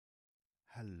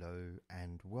Hello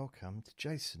and welcome to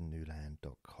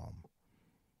jasonnewland.com.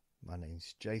 My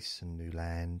name's Jason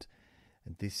Newland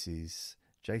and this is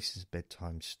Jason's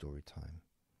Bedtime Story Time.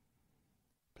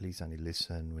 Please only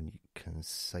listen when you can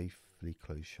safely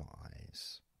close your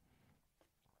eyes.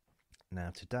 Now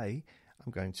today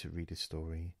I'm going to read a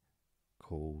story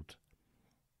called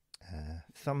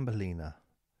Thumbelina,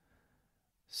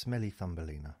 Smelly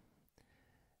Thumbelina.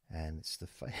 And it's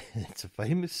it's a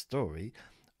famous story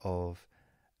of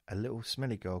a little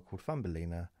smelly girl called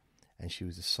Thumbelina, and she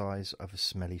was the size of a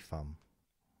smelly thumb.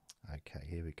 Okay,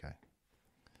 here we go.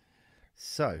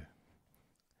 So,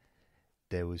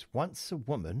 there was once a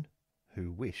woman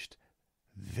who wished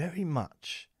very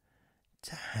much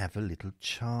to have a little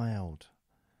child,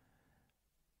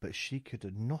 but she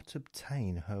could not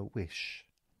obtain her wish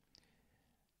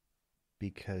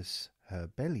because her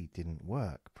belly didn't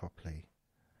work properly.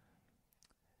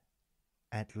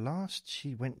 At last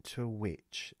she went to a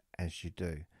witch, as you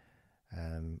do.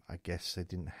 I guess they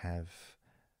didn't have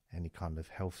any kind of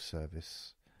health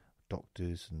service,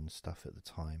 doctors and stuff at the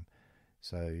time.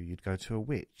 So you'd go to a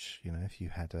witch, you know, if you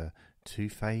had a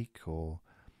toothache or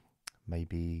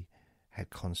maybe had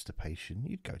constipation,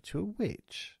 you'd go to a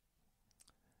witch.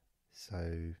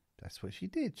 So that's what she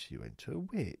did. She went to a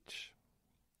witch.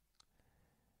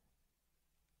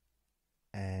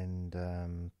 And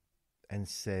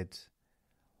said,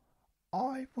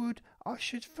 I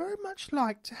should very much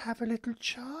like to have a little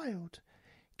child.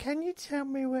 Can you tell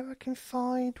me where I can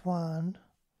find one?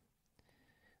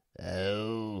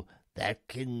 Oh, that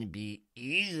can be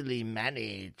easily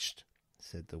managed,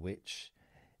 said the witch.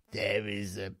 There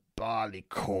is a barley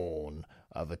corn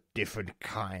of a different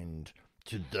kind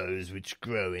to those which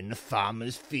grow in the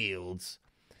farmer's fields,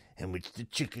 and which the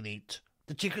chicken eat.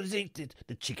 The chickens eat it.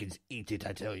 The chickens eat it,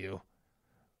 I tell you.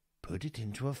 Put it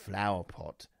into a flower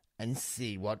pot and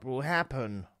see what will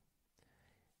happen.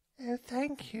 Oh,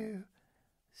 thank you,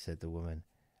 said the woman,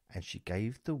 and she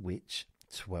gave the witch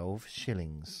 12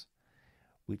 shillings,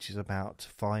 which is about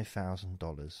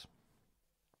 $5,000,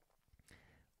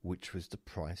 which was the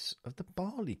price of the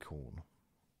barley corn.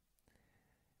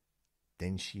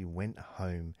 Then she went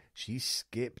home. She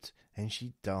skipped and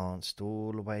she danced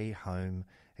all the way home,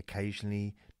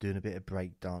 occasionally doing a bit of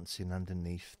break dancing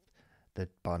underneath the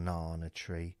banana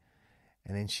tree.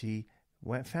 And then she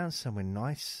found somewhere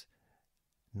nice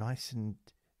and,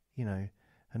 you know,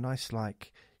 a nice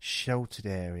like sheltered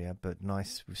area, but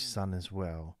nice with sun as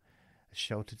well, a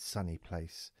sheltered sunny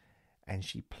place. And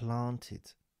she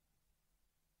planted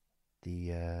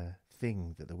the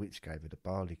thing that the witch gave her, the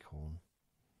barley corn.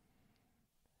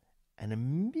 And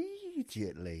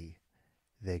immediately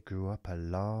there grew up a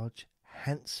large,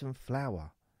 handsome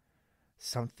flower,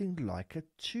 something like a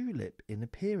tulip in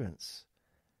appearance,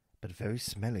 but very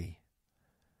smelly,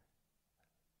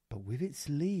 but with its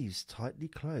leaves tightly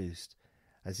closed,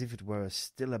 as if it were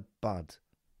still a bud.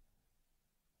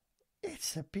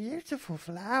 It's a beautiful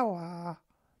flower,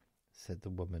 said the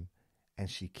woman, and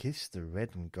she kissed the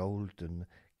red and golden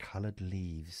coloured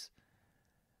leaves.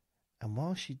 And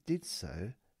while she did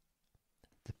so,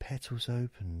 the petals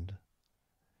opened,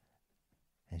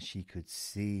 and she could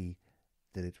see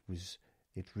that it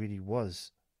really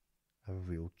was a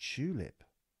real tulip.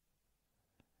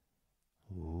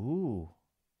 Ooh,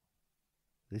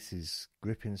 this is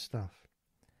gripping stuff.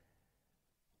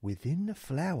 Within the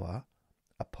flower,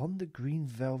 upon the green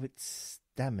velvet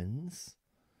stamens,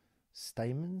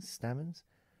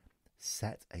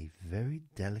 sat a very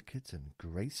delicate and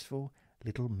graceful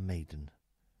little maiden.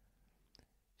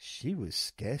 She was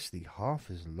scarcely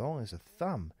half as long as a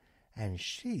thumb, and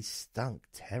she stunk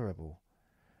terrible.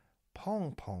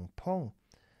 Pong, pong, pong.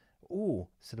 Oh,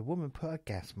 so the woman put a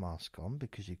gas mask on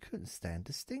because she couldn't stand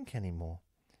the stink anymore.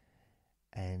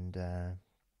 And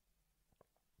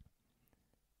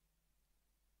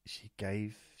she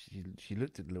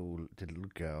looked at the little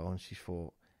girl and she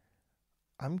thought,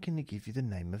 I'm going to give you the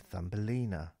name of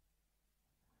Thumbelina.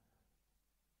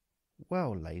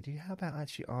 Well, lady, how about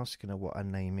actually asking her what her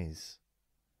name is?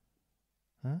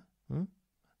 Huh?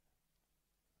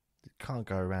 Can't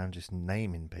go around just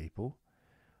naming people.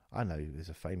 I know there's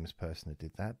a famous person that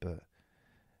did that, but,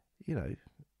 you know,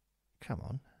 come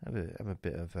on, have a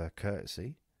bit of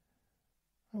courtesy.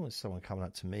 I want someone coming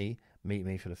up to me, meet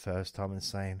me for the first time and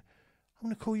saying, I'm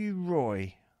going to call you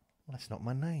Roy. Well, that's not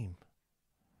my name.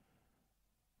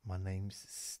 My name's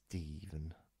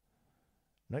Stephen.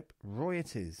 Nope, Roy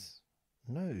it is.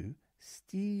 No,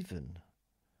 Stephen.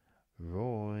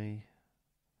 Roy.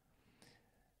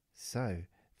 So,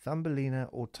 Thumbelina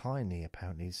or tiny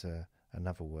apparently is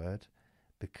another word,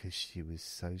 because she was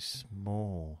so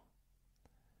small.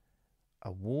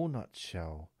 A walnut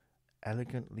shell,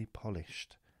 elegantly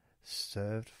polished,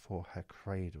 served for her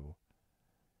cradle,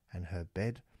 and her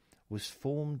bed was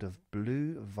formed of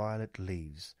blue-violet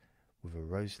leaves with a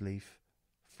rose leaf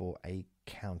for a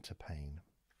counterpane.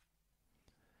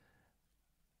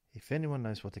 If anyone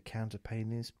knows what a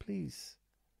counterpane is, please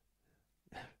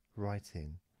write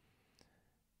in.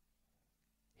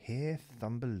 Here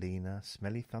Thumbelina,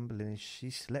 smelly Thumbelina, she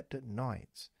slept at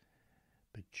night,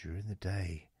 but during the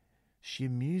day she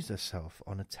amused herself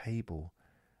on a table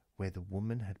where the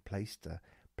woman had placed a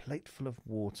plateful of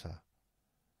water.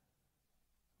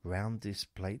 Round this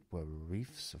plate were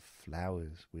wreaths of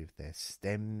flowers with their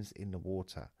stems in the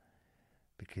water,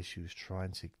 because she was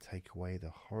trying to take away the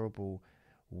horrible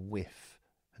whiff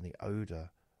and the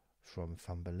odour from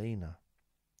Thumbelina,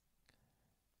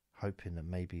 hoping that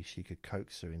maybe she could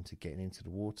coax her into getting into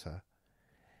the water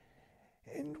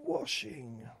and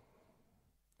washing.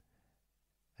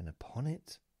 And upon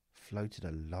it floated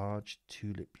a large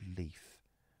tulip leaf,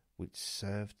 which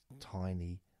served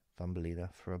tiny Thumbelina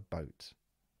for a boat.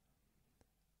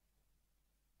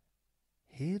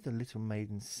 Here the little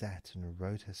maiden sat and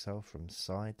rowed herself from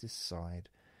side to side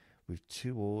with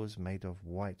 2 oars made of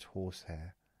white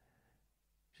horsehair.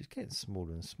 She's getting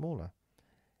smaller and smaller.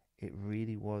 It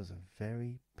really was a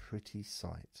very pretty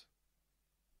sight.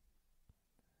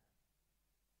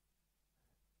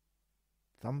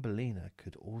 Thumbelina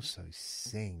could also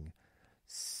sing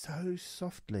so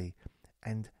softly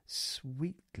and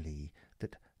sweetly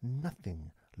that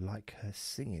nothing like her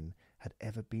singing had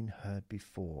ever been heard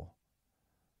before.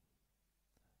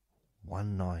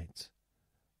 One night,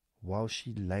 while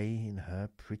she lay in her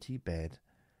pretty bed,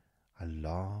 a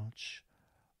large,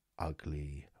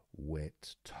 ugly,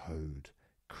 wet toad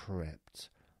crept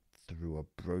through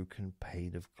a broken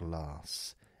pane of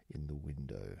glass in the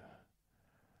window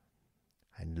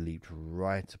and leaped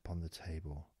right upon the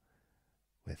table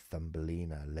where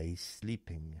Thumbelina lay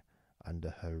sleeping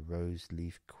under her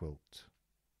rose-leaf quilt.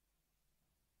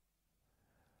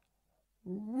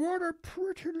 "What a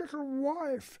pretty little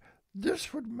wife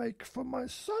this would make for my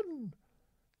son,"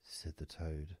 said the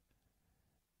toad.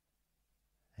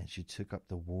 And she took up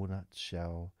the walnut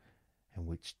shell in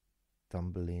which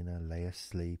Thumbelina lay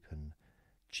asleep and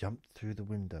jumped through the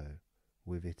window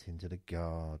with it into the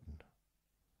garden.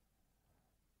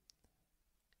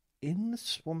 In the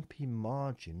swampy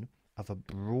margin of a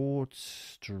broad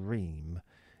stream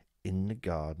in the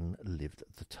garden lived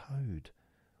the toad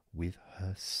with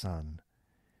her son.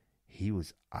 He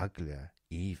was uglier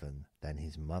even than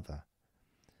his mother,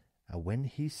 and when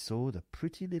he saw the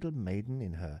pretty little maiden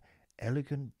in her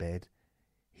elegant bed,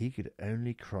 he could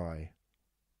only cry,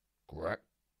 "Quack,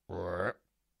 quack,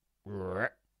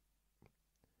 quack."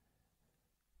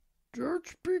 "Don't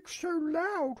speak so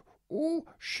loud, or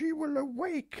she will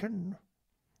awaken,"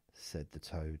 said the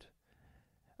toad.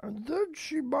 "and then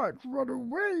she might run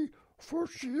away, for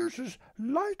she is as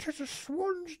light as a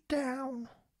swan's down.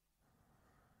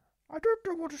 I don't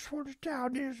know what a swan's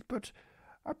down is, but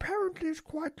apparently it's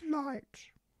quite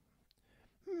light.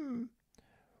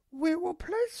 We will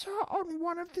place her on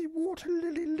one of the water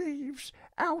lily leaves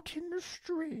out in the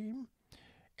stream.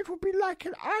 It will be like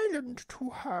an island to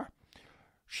her.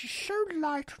 She's so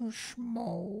light and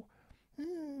small.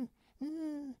 And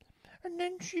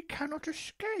then she cannot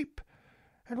escape.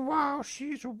 And while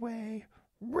she is away,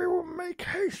 we will make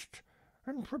haste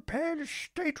and prepare the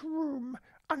state-room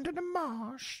under the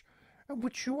marsh in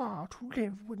which you are to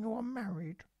live when you are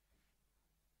married."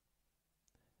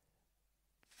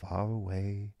 Far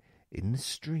away in the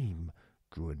stream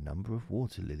grew a number of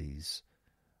water lilies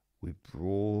with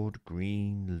broad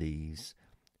green leaves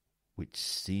which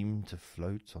seemed to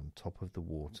float on top of the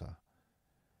water.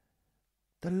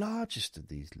 The largest of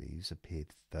these leaves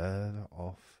appeared further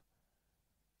off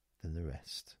than the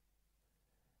rest,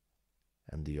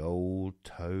 and the old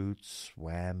toad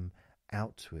swam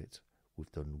out to it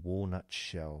with the walnut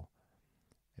shell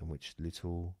in which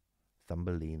little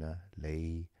Thumbelina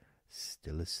lay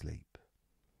still asleep.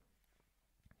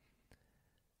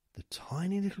 The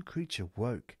tiny little creature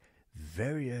woke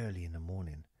very early in the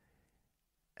morning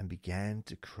and began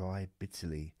to cry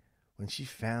bitterly when she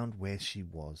found where she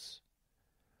was,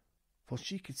 for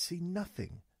she could see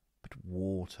nothing but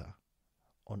water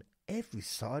on every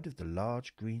side of the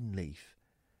large green leaf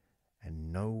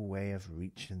and no way of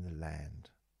reaching the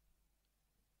land.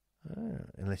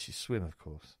 Unless you swim, of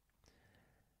course.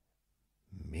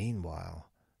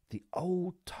 Meanwhile, the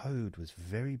old toad was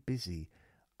very busy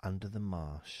under the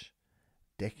marsh,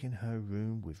 decking her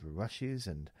room with rushes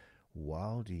and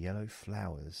wild yellow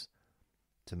flowers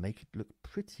to make it look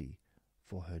pretty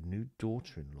for her new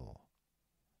daughter-in-law.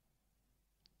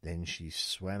 Then she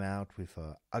swam out with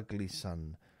her ugly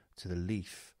son to the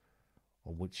leaf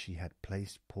on which she had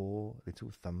placed poor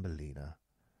little Thumbelina.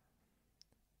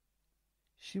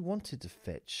 She wanted to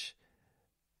fetch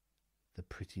the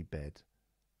pretty bed,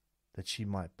 that she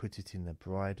might put it in the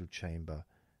bridal chamber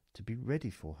to be ready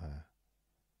for her.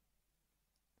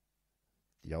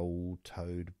 The old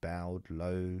toad bowed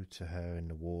low to her in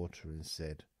the water and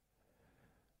said,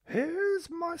 "Here's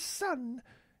my son,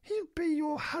 he'll be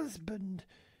your husband,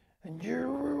 and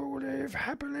you will live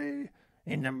happily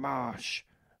in the marsh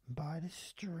by the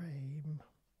stream."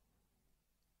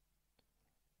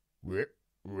 Rip,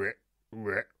 rip,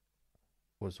 rip,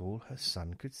 was all her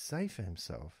son could say for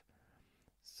himself.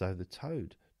 So the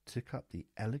toad took up the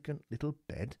elegant little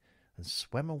bed and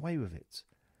swam away with it,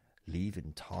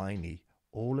 leaving Tiny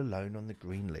all alone on the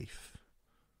green leaf.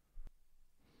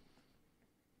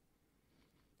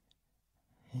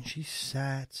 And she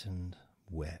sat and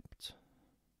wept.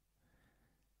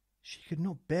 She could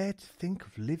not bear to think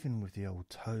of living with the old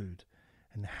toad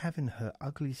and having her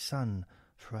ugly son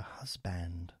for a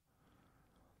husband.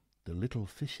 The little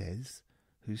fishes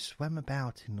who swam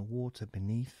about in the water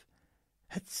beneath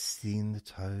had seen the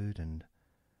toad and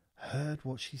heard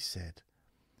what she said,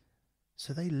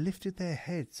 so they lifted their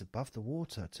heads above the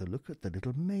water to look at the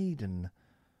little maiden.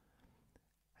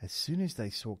 As soon as they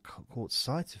caught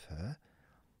sight of her,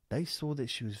 they saw that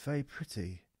she was very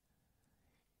pretty,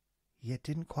 yet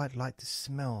didn't quite like the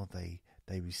smell they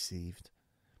received,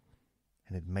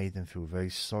 and it made them feel very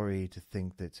sorry to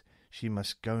think that she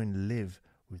must go and live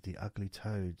with the ugly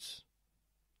toads.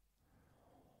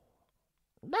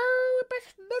 "No, it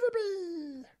must never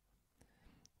be,"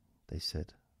 they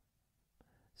said.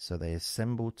 So they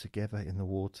assembled together in the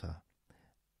water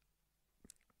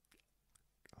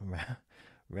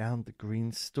round the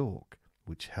green stalk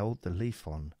which held the leaf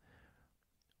on,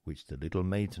 which the little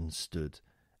maiden stood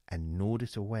and gnawed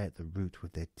it away at the root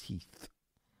with their teeth.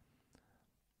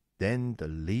 Then the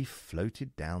leaf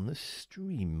floated down the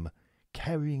stream,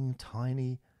 carrying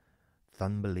tiny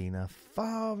Thumbelina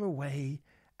far away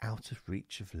out of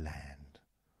reach of land.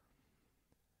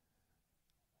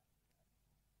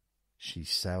 She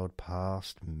sailed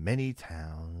past many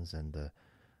towns, and the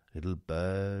little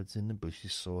birds in the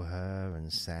bushes saw her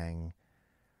and sang,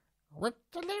 "With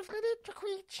the lovely little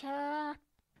creature."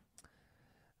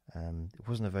 It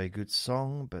wasn't a very good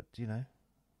song, but, it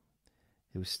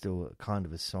was still a kind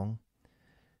of a song.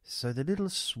 So the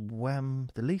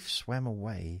leaf swam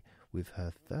away with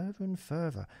her further and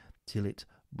further till it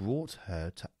brought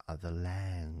her to other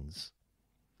lands.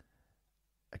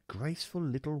 A graceful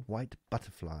little white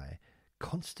butterfly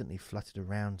constantly fluttered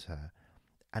around her,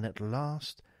 and at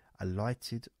last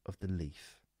alighted of the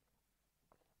leaf.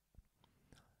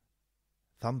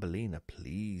 Thumbelina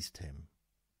pleased him,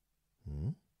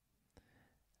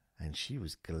 and she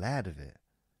was glad of it,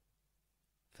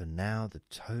 for now the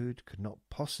toad could not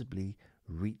possibly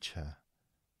reach her,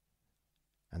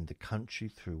 and the country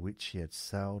through which she had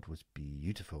sailed was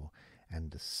beautiful, and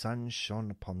the sun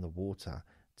shone upon the water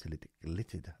till it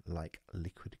glittered like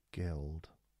liquid gold.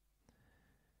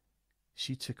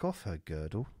 She took off her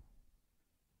girdle.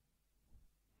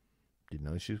 Didn't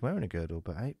know she was wearing a girdle,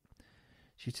 but hey.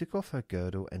 She took off her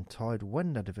girdle and tied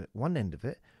one end of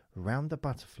it round the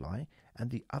butterfly,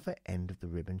 and the other end of the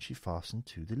ribbon she fastened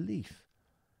to the leaf,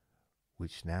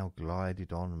 which now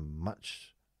glided on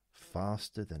much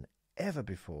faster than ever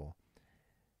before,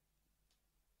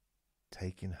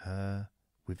 taking her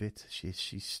with it as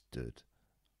she stood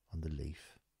on the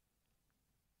leaf,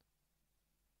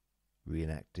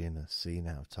 reenacting a scene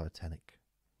out of Titanic.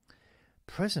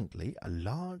 Presently a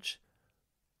large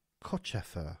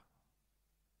cockchafer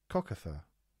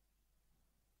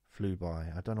flew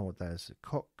by. I don't know what that is. A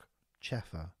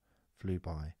cockchafer flew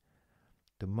by.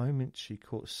 The moment she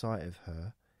caught sight of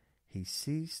her, he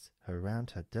seized her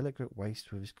round her delicate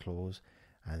waist with his claws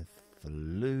and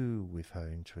flew with her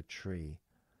into a tree.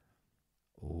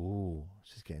 Oh,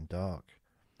 it's getting dark.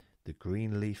 The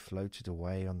green leaf floated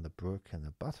away on the brook, and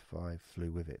the butterfly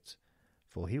flew with it,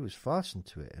 for he was fastened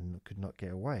to it and could not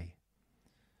get away.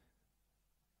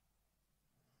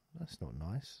 That's not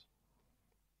nice.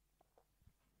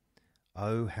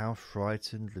 Oh, how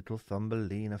frightened little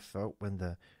Thumbelina felt when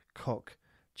the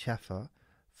cockchafer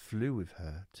flew with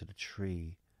her to the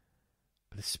tree.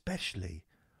 But especially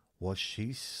was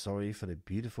she sorry for the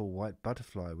beautiful white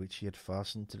butterfly which he had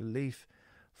fastened to the leaf,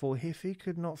 for if he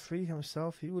could not free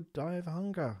himself he would die of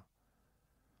hunger.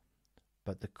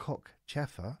 But the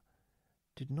cockchafer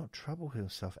did not trouble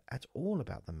himself at all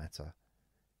about the matter.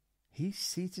 He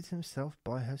seated himself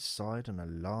by her side on a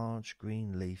large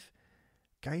green leaf,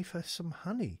 gave her some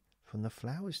honey from the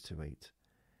flowers to eat,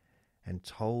 and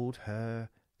told her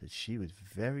that she was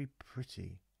very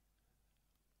pretty,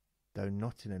 though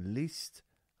not in the least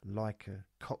like a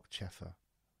cockchafer.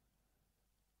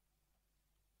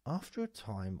 After a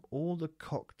time, all the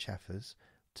cockchafers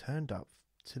turned up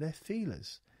to their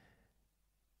feelers,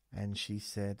 and she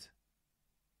said,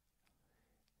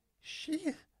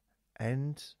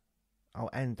 and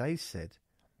they said,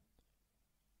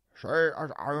 "She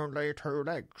has only 2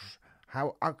 legs.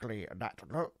 How ugly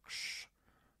that looks."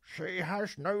 "She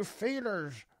has no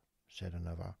feelers," said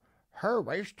another. "Her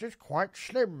waist is quite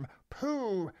slim.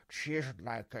 Pooh, she isn't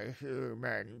like a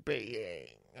human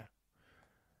being."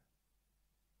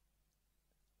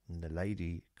 And the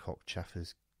lady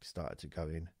cockchaffers started to go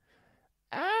in.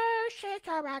 "Oh, she's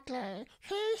so ugly.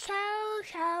 She's so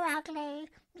ugly.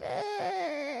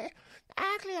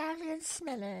 Ugly, ugly and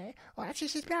smelly. Well, actually,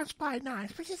 she smells quite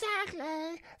nice, but she's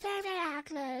ugly. Very, very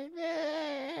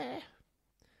ugly."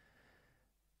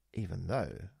 Even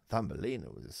though Thumbelina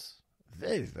was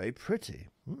very, very pretty.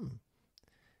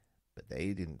 But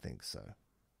they didn't think so.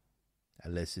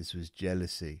 Unless this was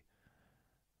jealousy.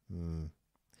 Then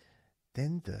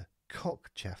the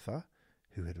cockchaffer,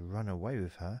 who had run away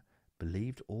with her,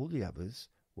 believed all the others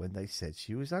when they said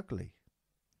she was ugly.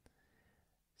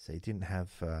 So he didn't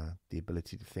have the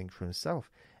ability to think for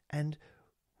himself, and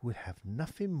would have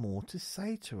nothing more to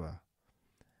say to her,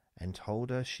 and told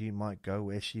her she might go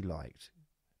where she liked.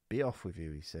 "Be off with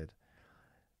you," he said.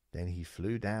 Then he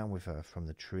flew down with her from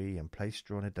the tree and placed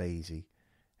her on a daisy,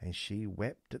 and she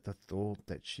wept at the thought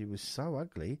that she was so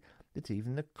ugly that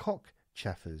even the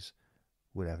cockchaffers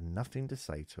would have nothing to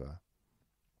say to her.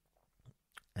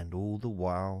 And all the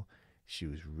while she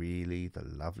was really the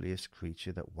loveliest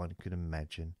creature that one could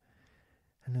imagine,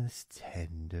 and as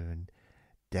tender and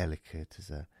delicate as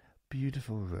a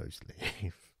beautiful rose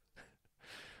leaf.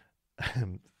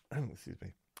 Excuse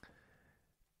me.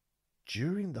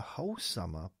 During the whole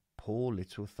summer, poor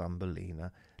little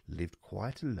Thumbelina lived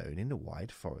quite alone in the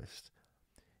wide forest.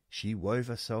 She wove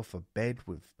herself a bed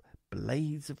with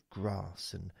blades of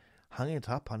grass and hung it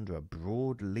up under a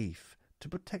broad leaf to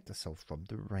protect herself from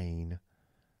the rain.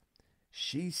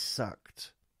 She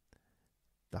sucked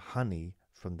the honey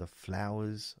from the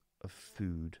flowers of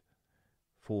food,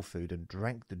 and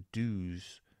drank the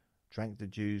dews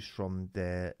from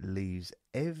their leaves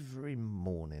every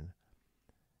morning.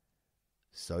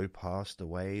 So passed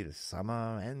away the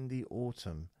summer and the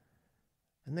autumn,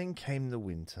 and then came the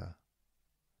winter,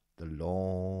 the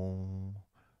long,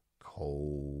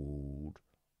 cold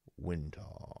winter.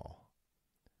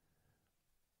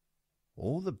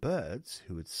 All the birds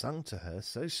who had sung to her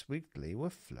so sweetly were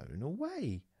flown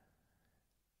away,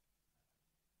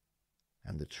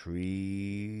 and the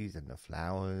trees and the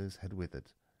flowers had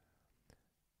withered.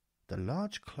 The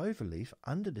large clover leaf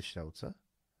under the shelter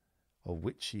of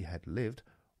which she had lived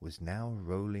was now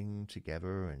rolling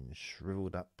together and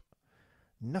shriveled up.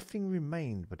 Nothing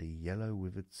remained but a yellow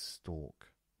withered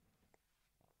stalk.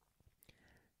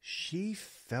 She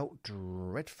felt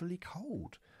dreadfully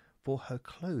cold, for her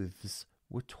clothes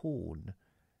were torn,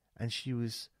 and she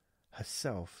was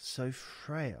herself so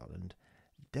frail and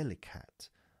delicate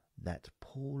that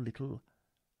poor little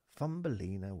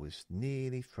Thumbelina was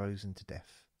nearly frozen to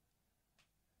death.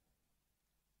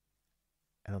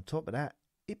 And on top of that,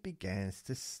 it began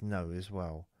to snow as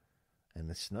well, and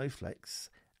the snowflakes,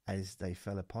 as they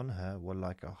fell upon her, were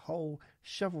like a whole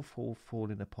shovelful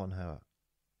falling upon her,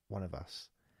 one of us,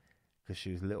 because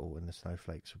she was little and the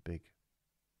snowflakes were big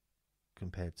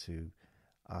compared to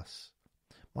us.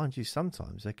 Mind you,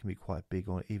 sometimes they can be quite big,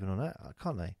 even on that,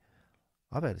 can't they?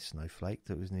 I've had a snowflake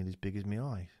that was nearly as big as my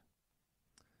eye.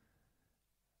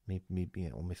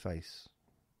 On my face.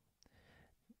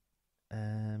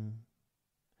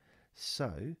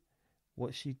 So,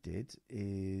 what she did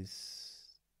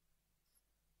is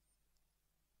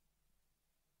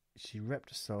she wrapped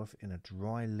herself in a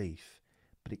dry leaf,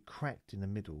 but it cracked in the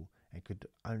middle and could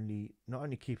not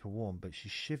only keep her warm, but she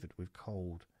shivered with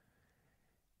cold.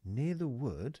 Near the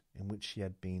wood in which she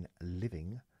had been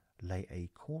living lay a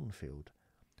cornfield,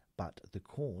 but the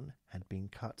corn had been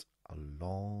cut a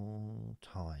long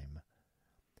time.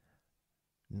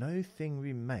 No thing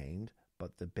remained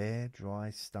but the bare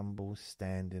dry stubble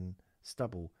standing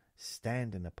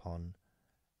upon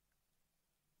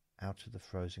out of the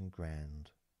frozen ground.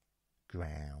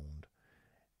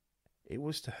 It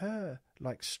was to her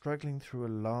like struggling through a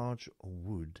large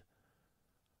wood.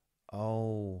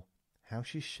 Oh, how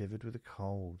she shivered with the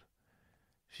cold.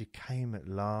 She came at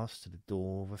last to the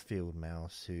door of a field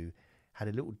mouse who had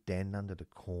a little den under the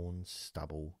corn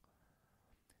stubble.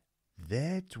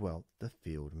 There dwelt the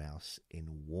field mouse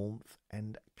in warmth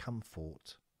and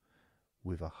comfort,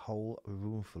 with a whole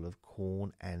roomful of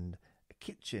corn and a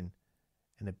kitchen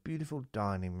and a beautiful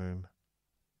dining room.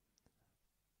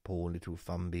 Poor little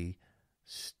Thumby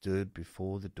stood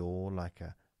before the door like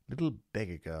a little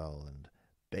beggar girl and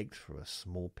begged for a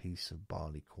small piece of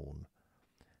barley corn,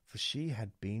 for she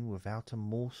had been without a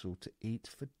morsel to eat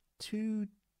for 2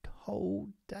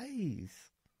 whole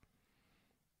days.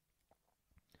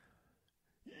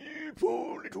 "You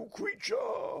poor little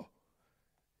creature,"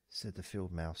 said the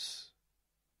field mouse,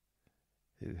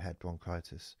 who had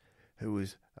bronchitis, who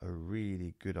was a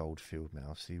really good old field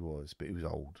mouse, he was, but he was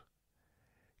old.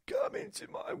 "Come into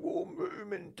my warm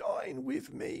room and dine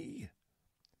with me."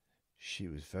 She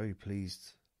was very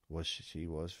pleased,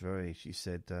 she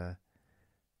said,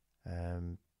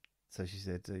 so she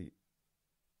said,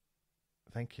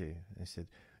 "Thank you." And he said,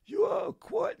 "You are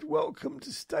quite welcome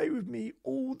to stay with me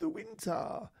all the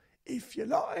winter, if you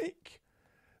like.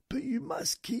 But you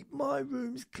must keep my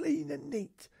rooms clean and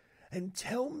neat, and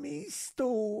tell me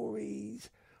stories,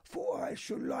 for I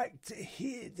shall like to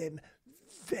hear them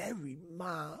very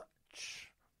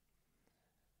much."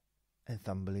 And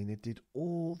Thumbelina did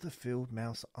all the field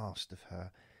mouse asked of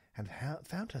her, and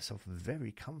found herself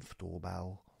very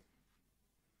comfortable.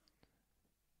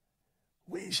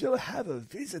 "We shall have a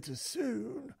visitor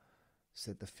soon,"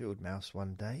 said the field mouse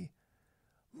one day.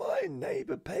 "My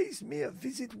neighbour pays me a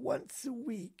visit once a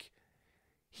week.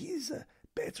 He is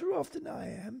better off than I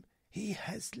am. He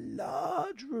has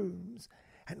large rooms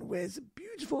and wears a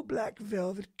beautiful black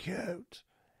velvet coat.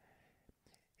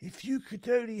 If you could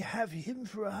only have him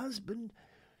for a husband,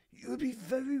 you would be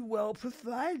very well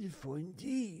provided for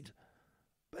indeed.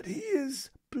 But he is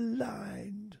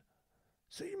blind,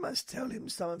 so you must tell him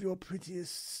some of your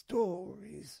prettiest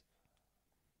stories."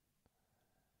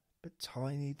 But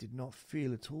Tiny did not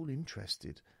feel at all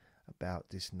interested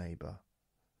about this neighbour,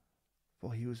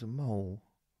 for he was a mole.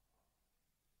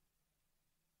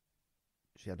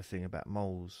 She had a thing about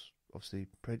moles, obviously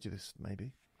prejudiced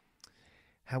maybe.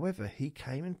 However, he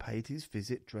came and paid his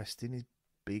visit dressed in his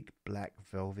big black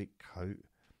velvet coat,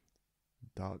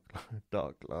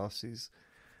 dark glasses,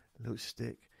 little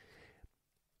stick,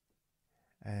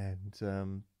 and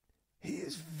 "He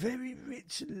is very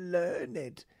rich and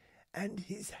learned, and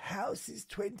his house is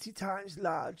 20 times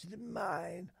larger than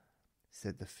mine,"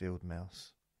 said the field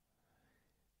mouse.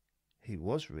 He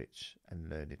was rich and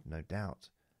learned, no doubt,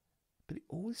 but he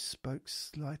always spoke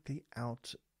slightly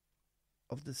out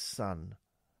of the sun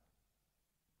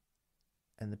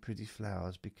and the pretty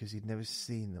flowers because he'd never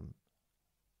seen them.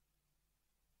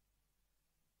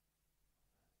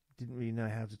 He didn't really know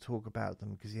how to talk about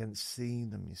them because he hadn't seen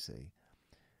them, you see.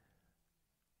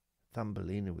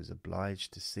 Thumbelina was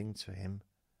obliged to sing to him.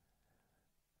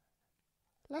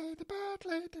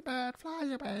 "Ladybird, fly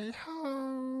away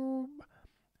home,"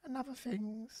 and other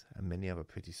things, and many other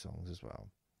pretty songs as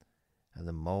well. And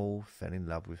the mole fell in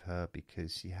love with her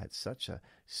because she had such a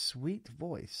sweet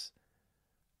voice.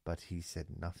 But he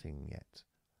said nothing yet,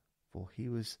 for he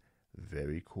was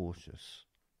very cautious.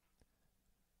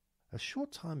 A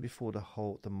short time before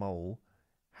the mole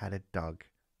had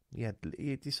he had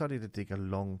decided to dig a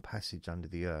long passage under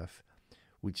the earth,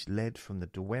 which led from the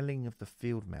dwelling of the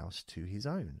field mouse to his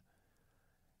own.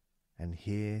 And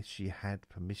here she had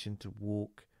permission to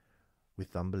walk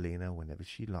with Thumbelina whenever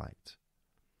she liked.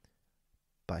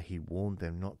 But he warned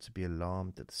them not to be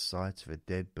alarmed at the sight of a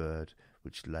dead bird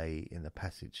which lay in the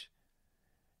passage.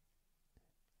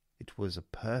 It was a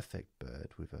perfect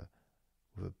bird with a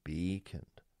beak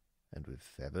and with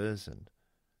feathers, and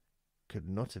could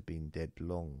not have been dead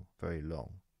very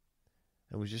long,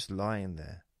 and was just lying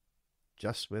there,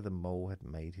 just where the mole had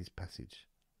made his passage.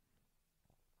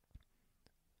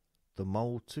 The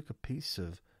mole took a piece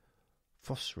of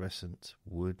phosphorescent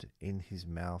wood in his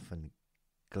mouth and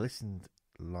glistened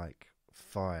like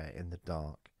fire in the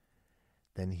dark.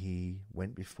 Then he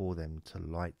went before them to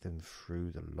light them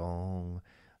through the long,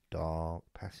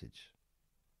 dark passage.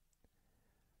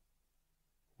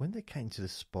 When they came to the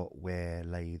spot where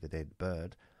lay the dead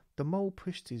bird, the mole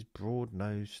pushed his broad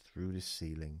nose through the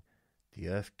ceiling. The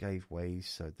earth gave way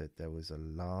so that there was a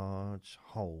large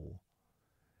hole,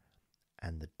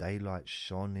 and the daylight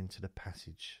shone into the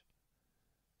passage.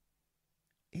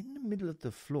 In the middle of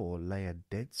the floor lay a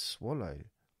dead swallow,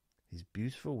 his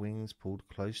beautiful wings pulled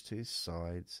close to his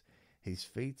sides, his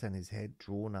feet and his head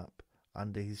drawn up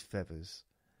under his feathers.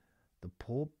 The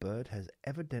poor bird has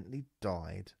evidently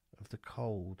died of the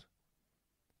cold.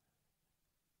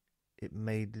 It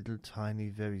made little Tiny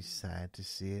very sad to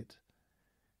see it.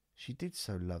 She did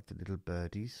so love the little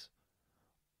birdies.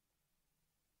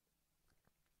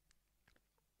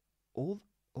 All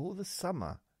the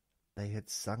summer they had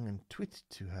sung and twittered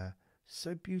to her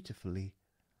so beautifully.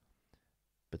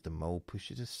 But the mole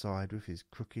pushed it aside with his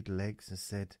crooked legs and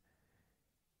said,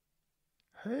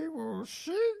 "He will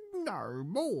sing no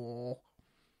more.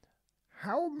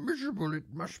 How miserable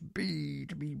it must be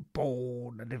to be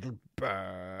born a little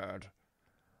bird.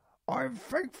 I'm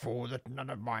thankful that none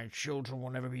of my children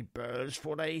will ever be birds,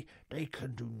 for they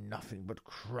can do nothing but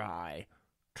cry,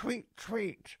 tweet,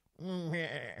 tweet,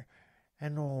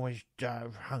 and always die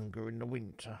of hunger in the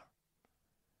winter."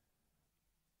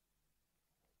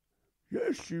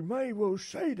 "Yes, you may well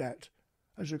say that,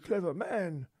 as a clever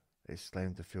man,"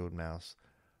 exclaimed the field mouse.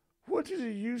 "What is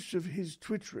the use of his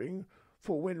twittering?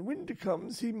 For when winter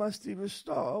comes he must either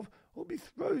starve or be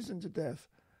frozen to death.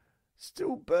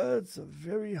 Still, birds are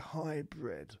very high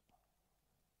bred."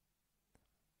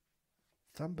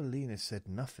 Thumbelina said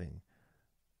nothing,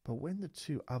 but when the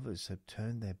two others had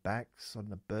turned their backs on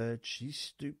the bird, she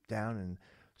stooped down and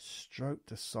stroked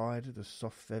the side of the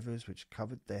soft feathers which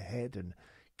covered their head and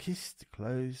kissed the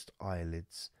closed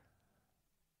eyelids.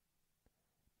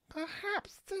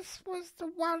 "Perhaps this was the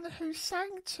one who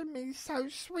sang to me so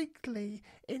sweetly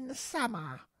in the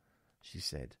summer," she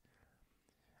said.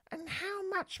 "And how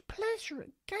much pleasure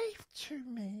it gave to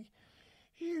me,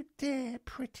 you dear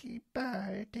pretty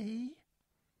birdie."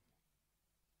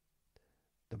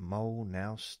 The mole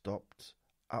now stopped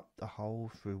up the hole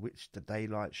through which the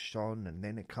daylight shone, and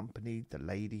then accompanied the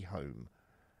lady home.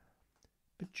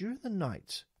 But during the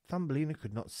night Thumbelina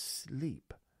could not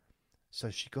sleep, so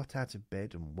she got out of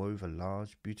bed and wove a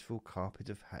large beautiful carpet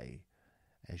of hay,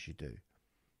 as you do.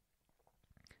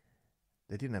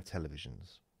 They didn't have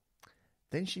televisions.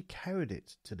 Then she carried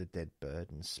it to the dead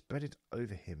bird and spread it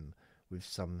over him with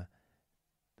some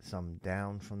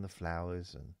down from the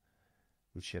flowers and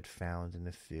which she had found in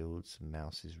the fields of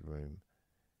Mouse's room.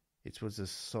 It was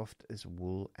as soft as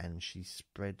wool, and she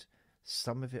spread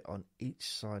some of it on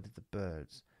each side of the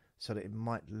birds, so that it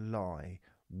might lie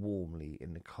warmly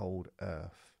in the cold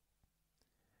earth.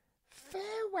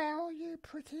 "Farewell, you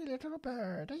pretty little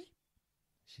birdie,"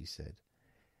 she said.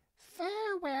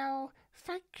 "Farewell.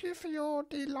 Thank you for your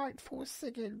delightful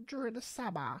singing during the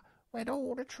summer, when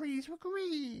all the trees were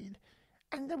green,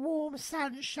 and the warm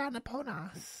sun shone upon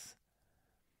us."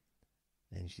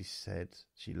 Then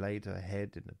she laid her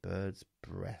head in the bird's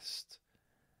breast.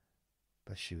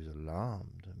 But she was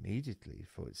alarmed immediately,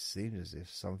 for it seemed as if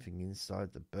something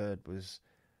inside the bird was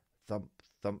thump,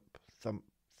 thump,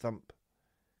 thump, thump.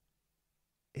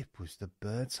 It was the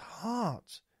bird's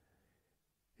heart.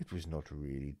 It was not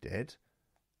really dead,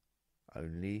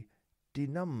 only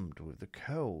benumbed with the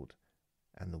cold,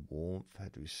 and the warmth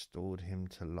had restored him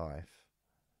to life.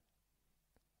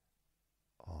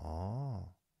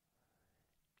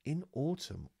 In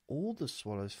autumn all the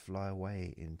swallows fly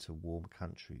away into warm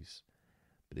countries,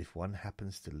 but if one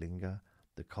happens to linger,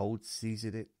 the cold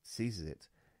seizes it,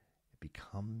 it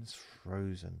becomes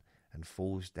frozen and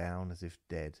falls down as if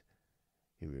dead.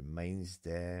 It remains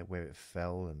there where it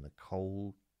fell, and the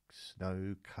cold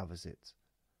snow covers it.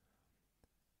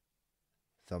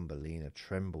 Thumbelina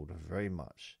trembled very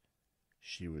much.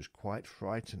 She was quite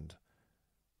frightened,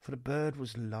 for the bird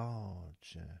was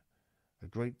large, a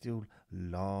great deal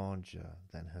larger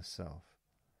than herself.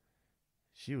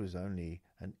 She was only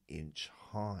an inch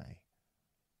high.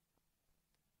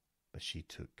 But she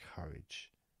took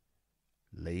courage,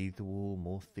 laid the wool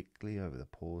more thickly over the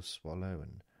poor swallow,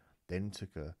 and then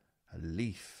took a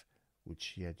leaf which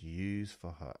she had used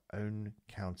for her own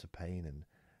counterpane and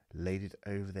laid it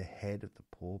over the head of the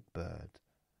poor bird.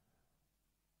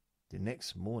 The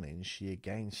next morning she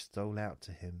again stole out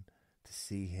to him to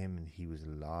see him, and he was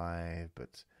alive,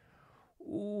 but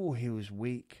he was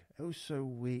weak, so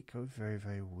weak, very,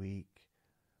 very weak.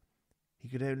 He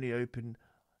could only open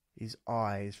his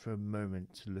eyes for a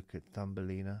moment to look at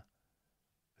Thumbelina,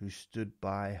 who stood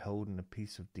by holding a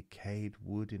piece of decayed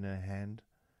wood in her hand,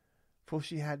 for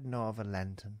she had no other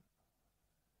lantern.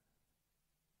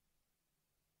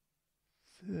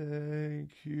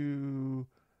 "Thank you,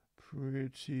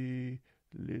 pretty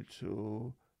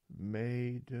little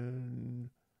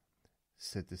maiden,"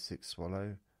 said the sick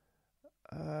swallow.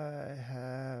 "I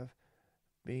have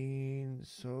been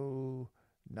so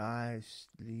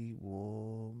nicely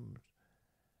warmed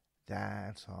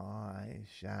that I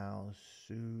shall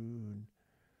soon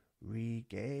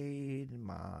regain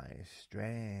my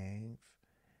strength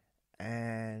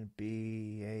and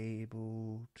be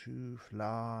able to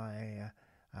fly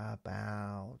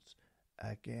about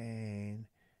again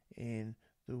in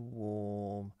the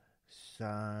warm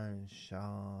sunshine."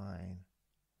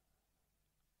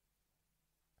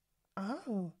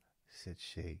 "Oh," said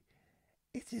she,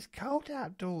 "it is cold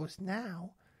outdoors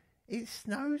now. It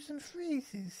snows and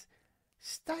freezes,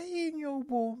 Stay in your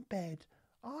warm bed.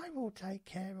 I will take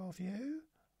care of you.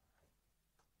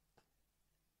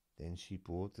 Then she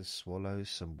brought the swallow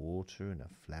some water and a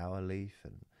flower leaf,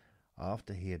 and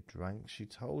after he had drunk, she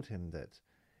told him that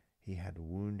he had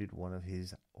wounded one of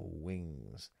his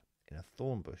wings in a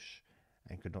thorn bush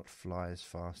and could not fly as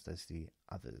fast as the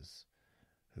others,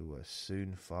 who were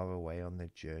soon far away on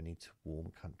their journey to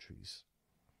warm countries.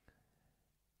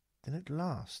 Then at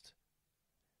last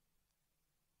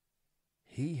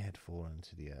he had fallen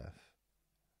to the earth,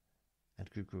 and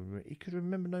he could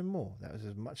remember no more. That was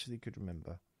as much as he could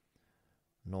remember,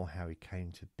 nor how he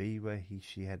came to be where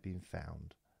she had been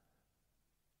found.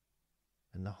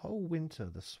 And the whole winter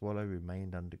the swallow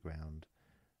remained underground,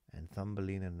 and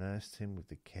Thumbelina nursed him with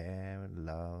the care and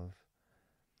love,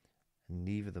 and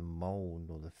neither the mole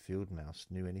nor the field mouse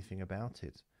knew anything about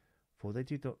it, for they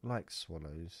did not like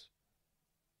swallows.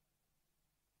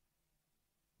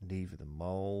 Neither the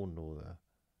mole nor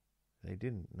they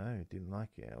didn't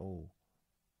like it at all.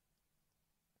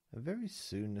 And very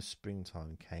soon the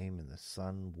springtime came, and the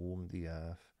sun warmed the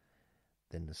earth.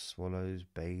 Then the swallows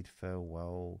bade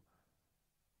farewell.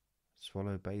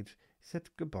 Said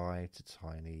goodbye to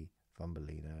tiny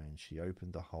Thumbelina, and she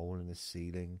opened the hole in the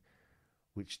ceiling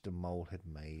which the mole had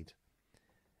made,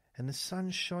 and the sun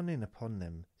shone in upon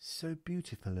them so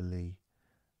beautifully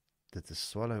that the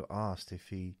swallow asked if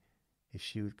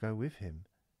she would go with him.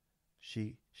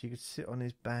 She could sit on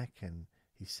his back, and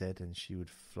he said, and she would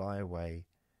fly away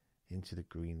into the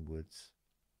green woods.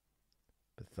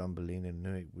 But Thumbelina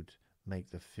knew it would make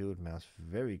the field mouse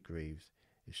very grieved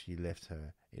if she left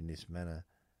her in this manner,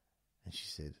 and she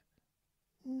said,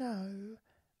 "No,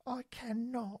 I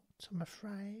cannot, I'm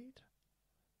afraid."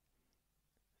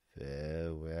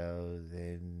 "Farewell,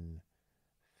 then,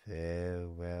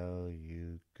 farewell,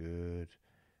 you good,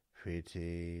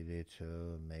 pretty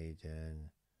little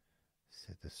maiden,"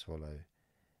 said the swallow,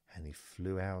 and he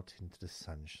flew out into the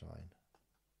sunshine.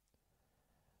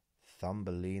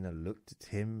 Thumbelina looked at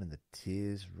him, and the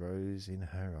tears rose in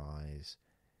her eyes.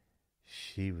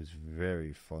 She was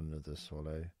very fond of the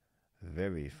swallow,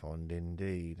 very fond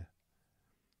indeed.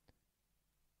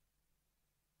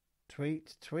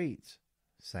 "Tweet, tweet,"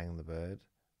 sang the bird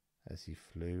as he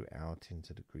flew out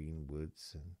into the green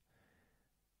woods, and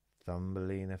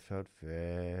Thumbelina felt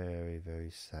very,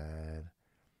 very sad.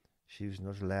 She was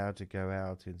not allowed to go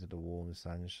out into the warm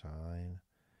sunshine.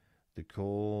 The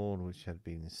corn which had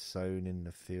been sown in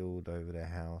the field over the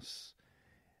house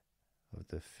of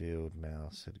the field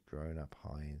mouse had grown up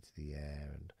high into the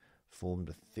air and formed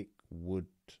a thick wood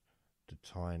to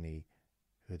Tiny,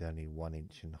 who had only 1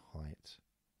 inch in height.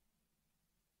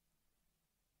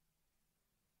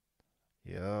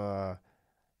 You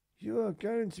are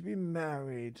going to be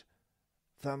married,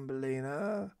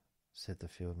 Thumbelina," said the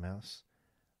field mouse.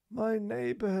 "My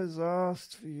neighbour has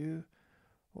asked for you.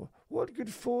 What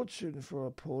good fortune for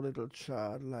a poor little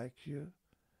child like you.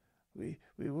 We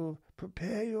will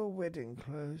prepare your wedding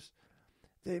clothes.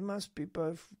 They must be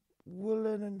both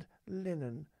woolen and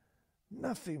linen.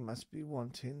 Nothing must be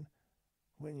wanting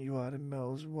when you are the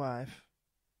mole's wife."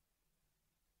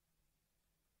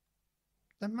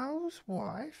 "The mole's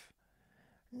wife?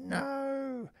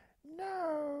 No,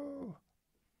 no."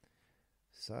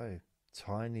 So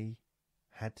Tiny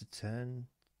had to turn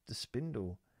the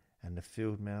spindle, and the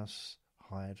field mouse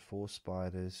hired 4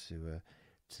 spiders who were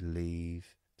to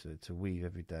weave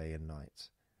every day and night.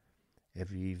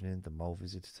 Every evening the mole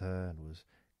visited her and was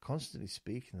constantly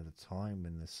speaking of the time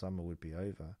when the summer would be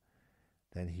over.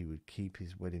 Then he would keep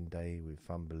his wedding day with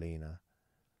Thumbelina.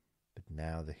 But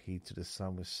now the heat of the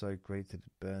sun was so great that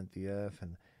it burnt the earth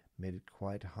and made it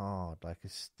quite hard, like a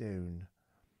stone.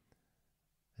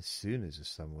 As soon as the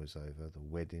summer was over, the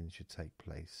wedding should take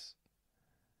place.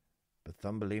 But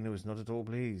Thumbelina was not at all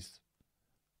pleased,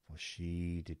 for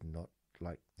she did not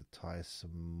like the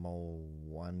tiresome mole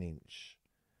 1 inch.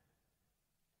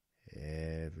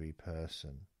 Every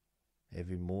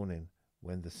morning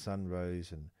when the sun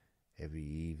rose, and every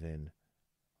evening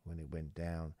when it went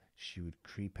down, she would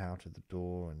creep out of the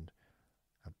door and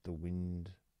up the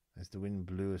wind, as the wind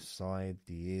blew aside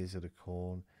the ears of the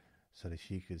corn, so that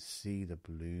she could see the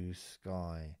blue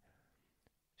sky.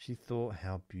 She thought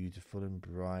how beautiful and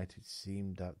bright it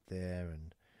seemed up there,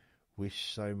 and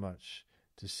wished so much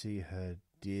to see her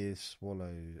dear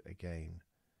swallow again.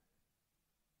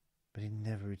 But he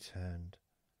never returned,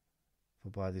 for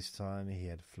by this time he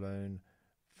had flown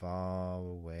far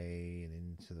away and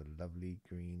into the lovely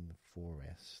green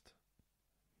forest.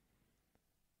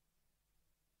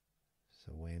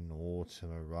 So when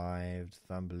autumn arrived,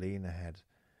 Thumbelina had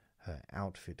her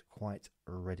outfit quite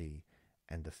ready,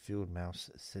 and the field mouse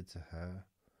said to her,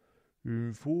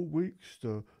 In 4 weeks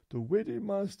the wedding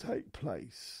must take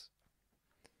place.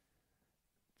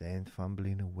 Then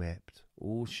Thumbelina wept,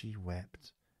 all she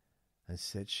wept, and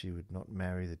said she would not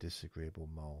marry the disagreeable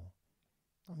mole.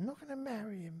 I'm not going to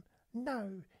marry him.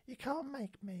 No, you can't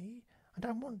make me. I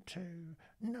don't want to.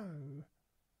 No.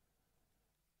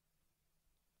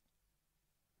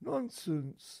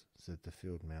 Nonsense, said the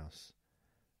field mouse.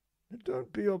 Now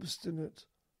don't be obstinate,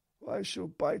 or I shall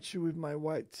bite you with my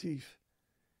white teeth.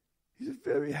 He's a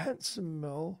very handsome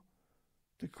mole.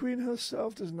 The queen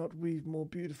herself does not weave more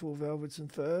beautiful velvets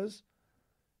and furs.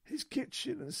 His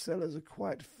kitchen and cellars are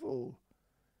quite full.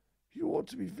 You ought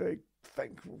to be very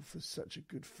thankful for such a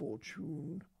good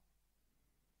fortune.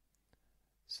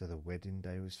 So the wedding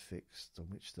day was fixed, on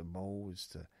which the mole was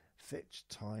to fetch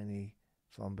tiny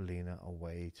Thumbelina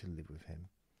away to live with him,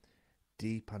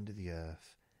 deep under the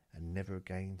earth, and never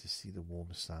again to see the warm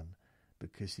sun,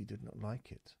 because he did not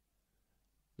like it.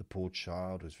 The poor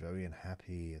child was very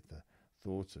unhappy at the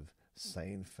thought of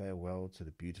saying farewell to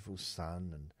the beautiful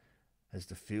sun, and as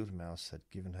the field mouse had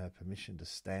given her permission to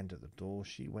stand at the door,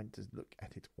 she went to look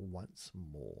at it once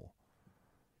more.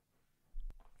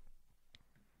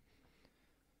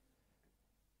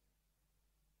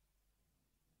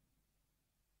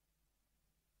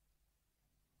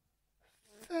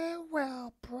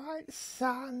 Farewell, bright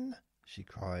sun, she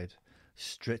cried,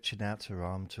 stretching out her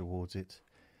arm towards it.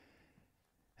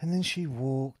 And then she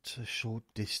walked a short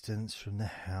distance from the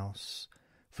house,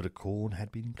 for the corn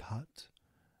had been cut,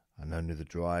 and only the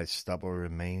dry stubble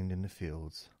remained in the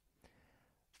fields.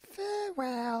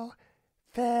 Farewell,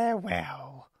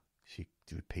 farewell, she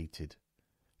repeated,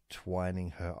 twining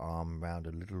her arm round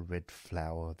a little red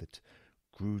flower that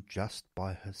grew just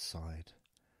by her side.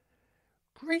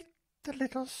 Greet the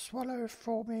little swallow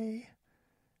for me.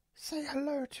 Say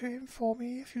hello to him for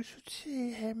me if you should see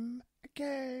him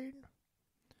again.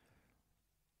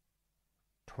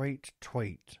 Tweet,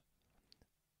 tweet,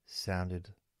 sounded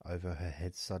over her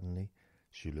head suddenly.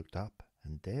 She looked up,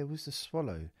 and there was the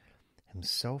swallow,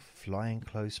 himself flying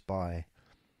close by.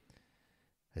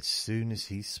 As soon as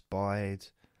he spied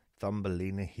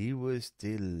Thumbelina, he was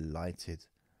delighted.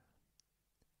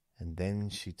 And then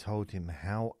she told him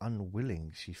how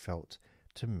unwilling she felt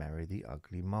to marry the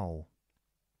ugly mole,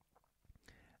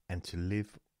 and to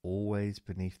live always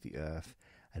beneath the earth,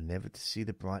 and never to see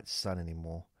the bright sun any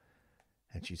more.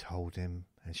 And she told him,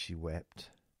 and she wept.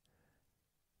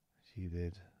 She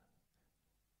did.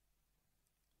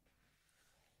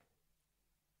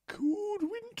 Cold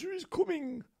winter is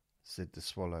coming, said the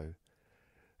swallow,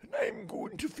 and I'm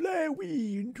going to fly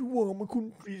away into warmer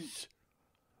countries.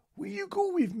 Will you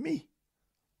go with me?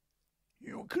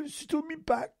 You can sit on me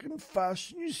back and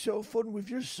fasten yourself on with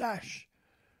your sash.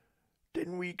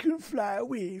 Then we can fly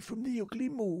away from the ugly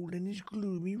mole and his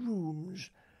gloomy rooms,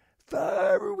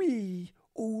 far away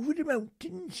over the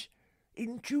mountains,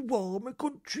 into warmer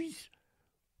countries,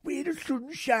 where the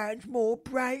sun shines more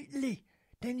brightly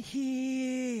than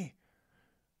here,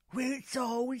 where it's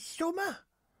always summer,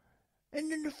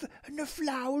 and the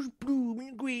flowers bloom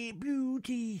in great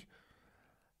beauty.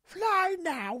 Fly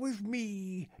now with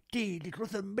me, dear little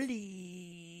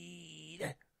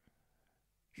Thumbelina.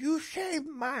 You saved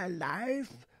my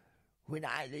life when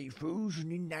I lay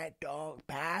frozen in that dark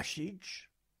passage.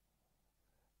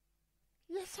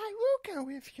 Yes, I will go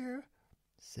with you,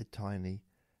 said Tiny,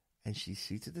 and she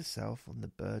seated herself on the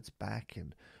bird's back,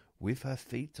 and with her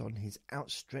feet on his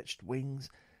outstretched wings,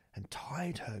 and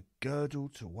tied her girdle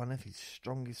to one of his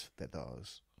strongest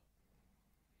feathers.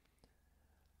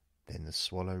 Then the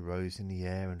swallow rose in the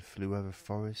air and flew over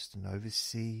forest and over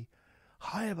sea,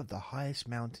 high above the highest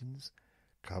mountains,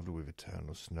 covered with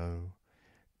eternal snow.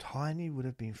 Tiny would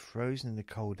have been frozen in the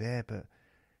cold air, but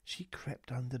she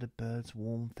crept under the bird's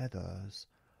warm feathers,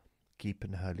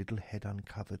 keeping her little head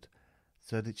uncovered,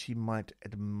 so that she might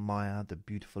admire the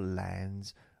beautiful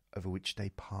lands over which they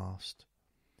passed.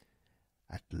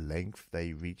 At length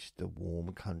they reached the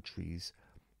warm countries,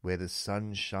 where the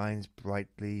sun shines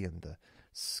brightly and the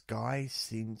sky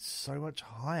seemed so much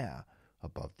higher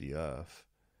above the earth.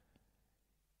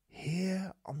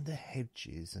 Here on the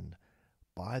hedges and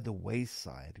by the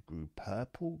wayside grew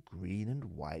purple, green,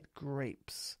 and white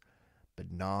grapes,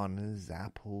 bananas,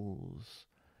 apples,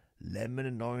 lemon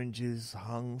and oranges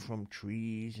hung from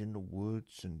trees in the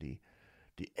woods, and the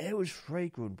air was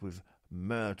fragrant with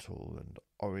myrtle and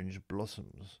orange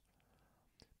blossoms.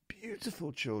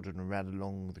 Beautiful children ran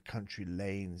along the country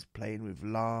lanes, playing with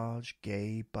large,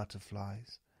 gay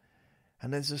butterflies,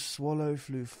 and as the swallow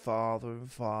flew farther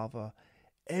and farther,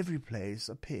 every place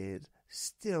appeared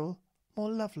still more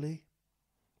lovely.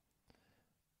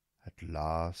 At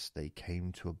last they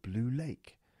came to a blue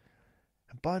lake,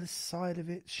 and by the side of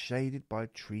it, shaded by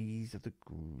trees of the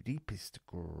deepest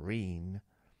green,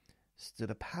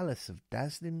 stood a palace of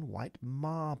dazzling white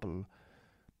marble,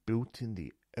 built in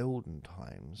the olden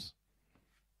times.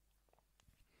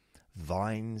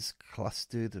 Vines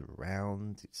clustered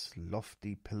around its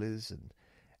lofty pillars, and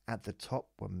at the top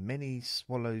were many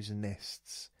swallows'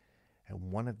 nests,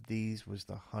 and one of these was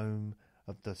the home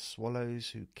of the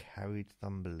swallows who carried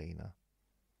Thumbelina.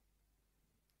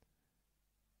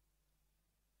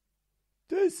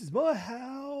 "This is my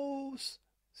house,"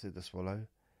 said the swallow.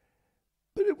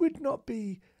 "But it would not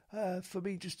be for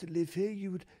me just to live here.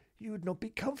 You would not be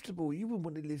comfortable. You wouldn't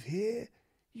want to live here.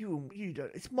 You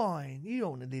don't. It's mine. You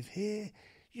don't want to live here.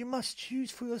 You must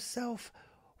choose for yourself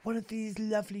one of these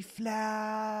lovely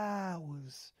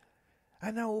flowers,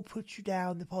 and I will put you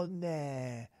down upon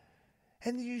there.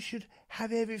 And you should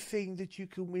have everything that you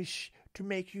can wish to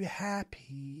make you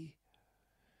happy.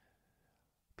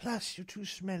 Plus, you're too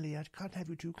smelly. I can't have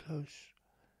you too close."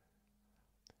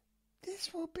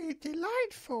 "This will be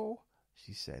delightful,"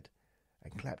 she said,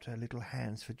 and clapped her little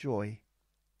hands for joy.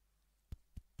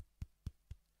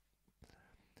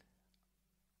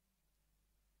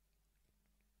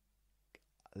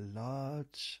 A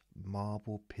large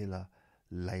marble pillar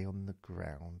lay on the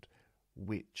ground,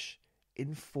 which,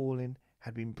 in falling,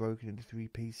 had been broken into 3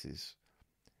 pieces.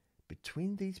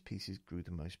 Between these pieces grew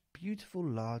the most beautiful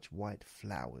large white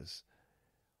flowers.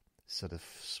 So the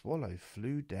swallow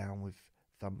flew down with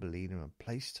Thumbelina and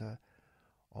placed her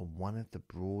on one of the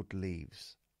broad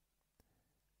leaves.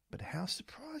 But how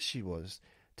surprised she was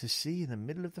to see in the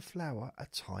middle of the flower a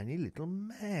tiny little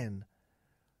man,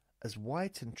 as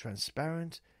white and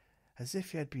transparent as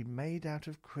if he had been made out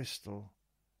of crystal.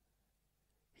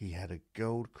 He had a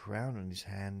gold crown on his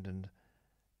hand and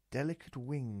delicate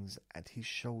wings at his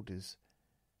shoulders,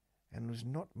 and was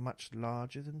not much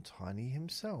larger than Tiny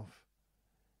himself.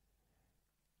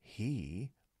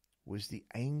 He was the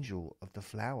angel of the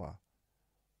flower,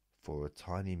 for a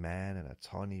tiny man and a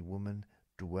tiny woman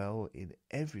dwell in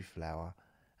every flower,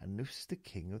 and this is the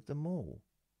king of them all.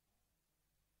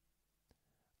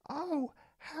 "Oh,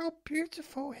 how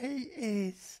beautiful he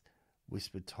is,"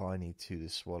 whispered Tiny to the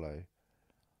swallow.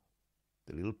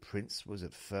 The little prince was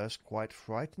at first quite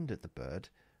frightened at the bird,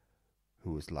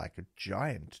 who was like a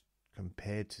giant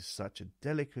compared to such a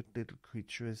delicate little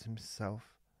creature as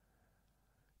himself.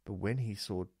 But when he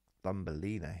saw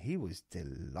Thumbelina, he was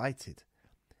delighted,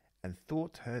 and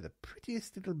thought her the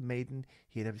prettiest little maiden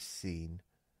he had ever seen,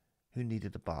 who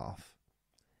needed a bath.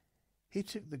 He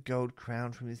took the gold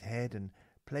crown from his head and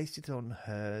placed it on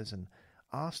hers, and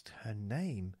asked her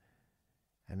name,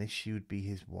 and if she would be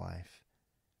his wife,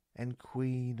 and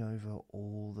queen over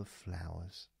all the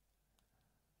flowers.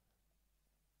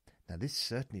 Now this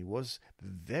certainly was a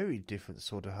very different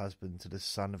sort of husband to the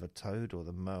son of a toad or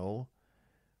the mole.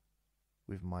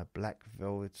 With my black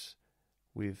velvet,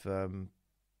 with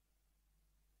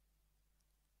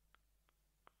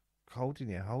holding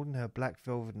her black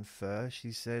velvet and fur,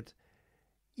 she said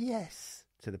yes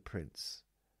to the prince.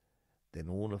 Then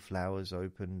all the flowers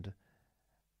opened,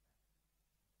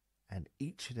 and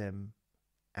each of them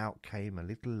out came a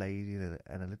little lady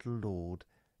and a little lord,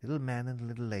 little man and a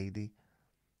little lady,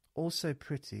 all so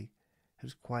pretty it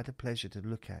was quite a pleasure to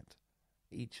look at,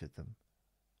 each of them.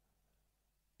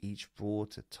 Each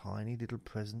brought a tiny little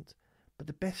present, but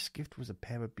the best gift was a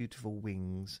pair of beautiful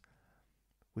wings,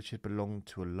 which had belonged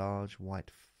to a large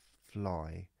white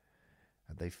fly,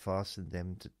 and they fastened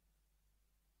them to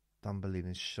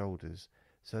Thumbelina's shoulders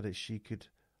so that she could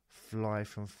fly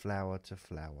from flower to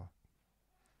flower.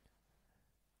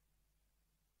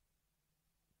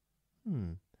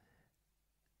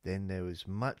 Then there was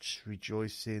much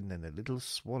rejoicing, and a little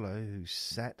swallow who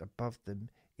sat above them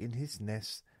in his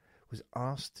nest was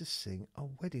asked to sing a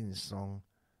wedding song,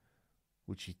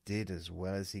 which he did as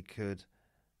well as he could,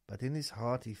 but in his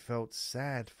heart he felt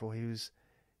sad, for he was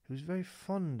very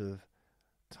fond of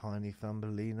tiny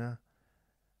Thumbelina,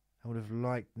 and would have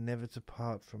liked never to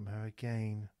part from her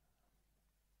again.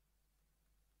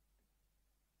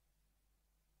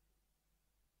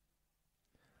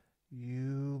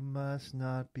 "You must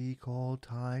not be called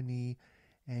Tiny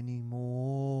any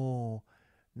more.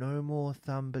 No more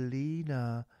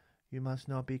Thumbelina. You must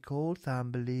not be called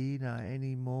Thumbelina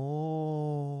any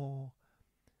more,"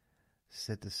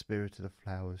 said the spirit of the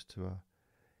flowers to her.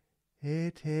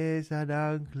 "It is an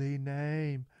ugly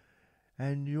name,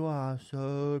 and you are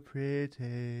so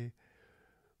pretty.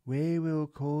 We will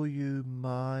call you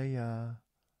Maya."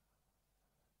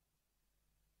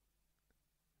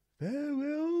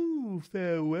 "Farewell,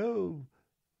 farewell,"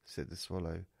 said the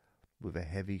swallow, with a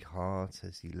heavy heart,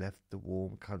 as he left the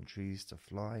warm countries to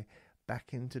fly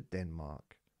back into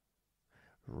Denmark.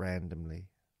 Randomly,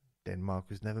 Denmark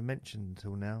was never mentioned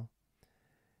until now.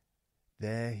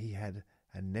 There he had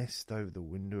a nest over the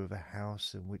window of a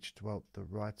house in which dwelt the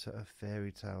writer of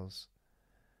fairy tales.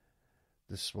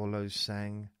 The swallows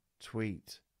sang,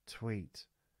 tweet, tweet,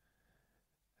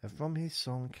 and from his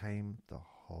song came the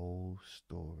whole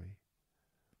story.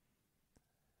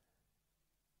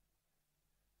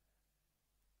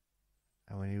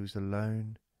 And when he was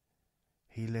alone,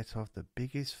 he let off the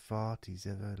biggest fart he's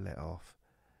ever let off,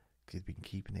 because he'd been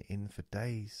keeping it in for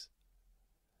days.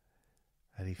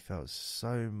 And he felt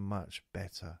so much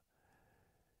better.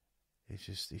 It's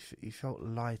just, he felt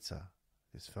lighter.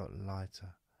 Just felt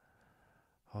lighter.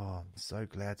 Oh, I'm so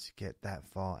glad to get that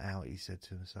far out, he said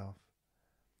to himself.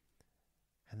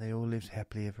 And they all lived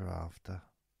happily ever after.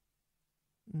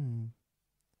 Now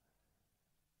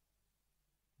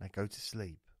go to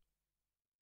sleep.